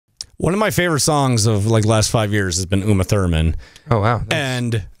One of my favorite songs of like last 5 years has been Uma Thurman. Oh wow!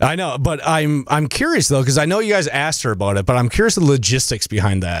 And I know, but I'm curious though, because I know you guys asked her about it, but I'm curious the logistics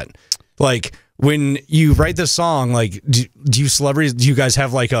behind that. Like when you write this song, like do you celebrities? Do you guys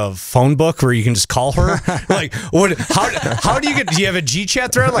have like a phone book where you can just call her? Like what? How do you get? Do you have a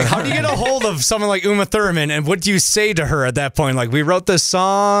GChat thread? Like how do you get a hold of someone like Uma Thurman? And what do you say to her at that point? Like we wrote this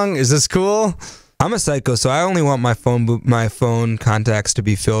song. Is this cool? I'm a psycho, so I only want my phone contacts to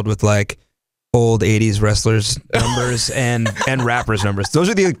be filled with like old '80s wrestlers numbers and rappers numbers. Those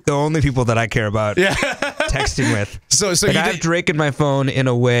are the only people that I care about texting with. So like I have Drake in my phone in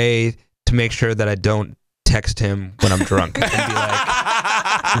a way to make sure that I don't text him when I'm drunk and be like,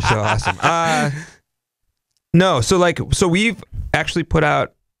 "You're so awesome." No, so we've actually put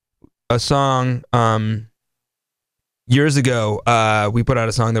out a song. Years ago, we put out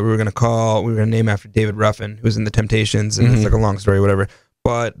a song that we were gonna name after David Ruffin, who was in the Temptations, and it's like a long story, whatever.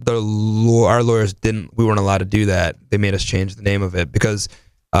 But our lawyers we weren't allowed to do that. They made us change the name of it because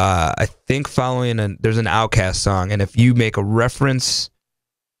I think there's an Outkast song, and if you make a reference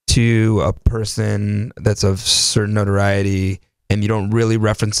to a person that's of certain notoriety and you don't really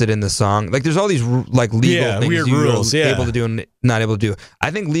reference it in the song, like there's all these like legal things weird rules, able to do and not able to do. I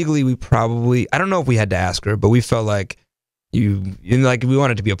think legally I don't know if we had to ask her, but we felt like we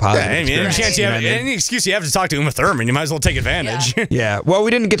wanted to be a positive. Yeah, I mean, any excuse you have to talk to Uma Thurman, you might as well take advantage. Yeah. Well,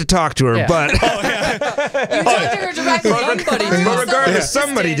 we didn't get to talk to her, but You talked to her directly. but regardless,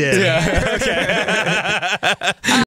 somebody did. Yeah. Okay.